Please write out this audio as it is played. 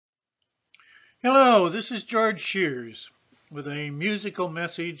Hello, this is George Shears with a musical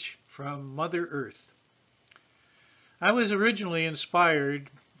message from Mother Earth. I was originally inspired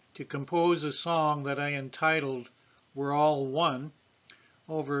to compose a song that I entitled We're All One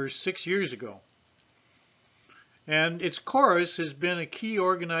over 6 years ago. And its chorus has been a key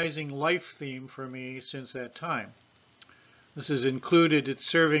organizing life theme for me since that time. This is included, it's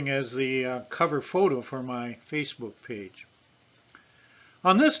serving as the cover photo for my Facebook page.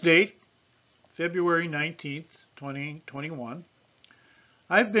 On this date, February 19th, 2021,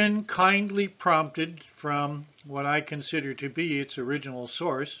 I've been kindly prompted from what I consider to be its original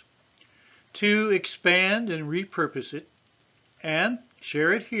source to expand and repurpose it and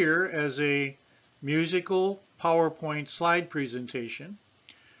share it here as a musical PowerPoint slide presentation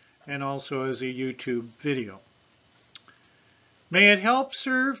and also as a YouTube video. May it help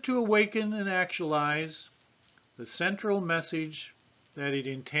serve to awaken and actualize the central message that it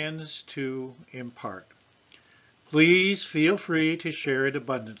intends to impart. Please feel free to share it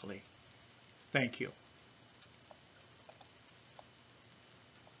abundantly. Thank you.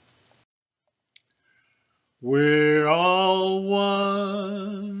 We're all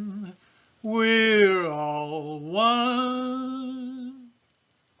one. We're all one.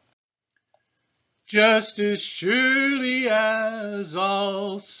 Just as surely as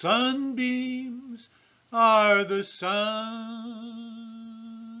all sunbeams are the sun.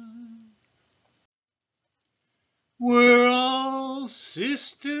 We're all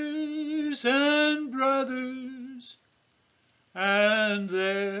sisters and brothers, and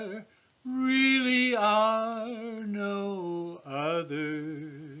there really are no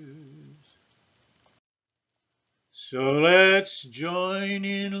others. So let's join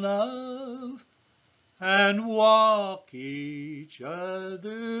in love and walk each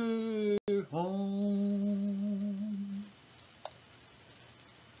other home.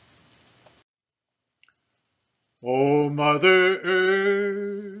 Oh, Mother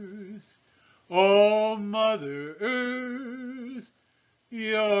Earth, oh, Mother Earth,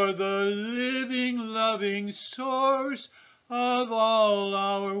 you're the living, loving source of all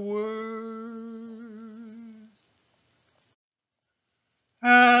our worth.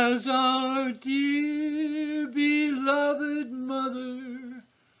 As our dear, beloved Mother,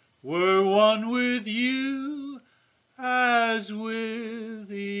 we're one with you as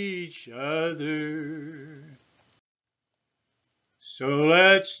with each other. So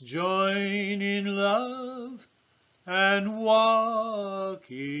let's join in love and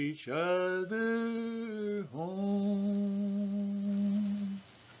walk each other home.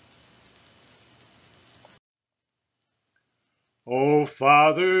 Oh,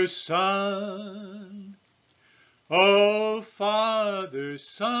 Father, Son, oh, Father,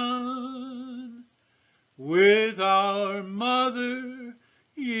 Son, with our Mother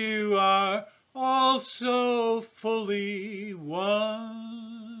you are also fully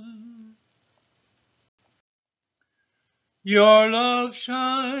one. Your love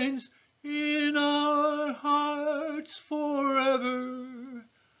shines in our hearts forever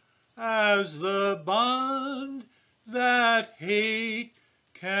as the bond that hate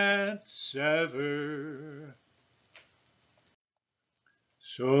can't sever.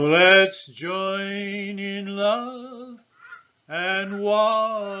 So let's join in love and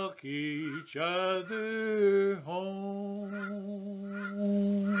walk each other home.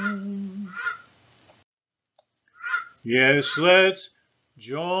 Yes, let's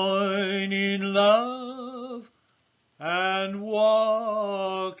join in love and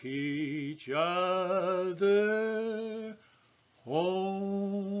walk each other home.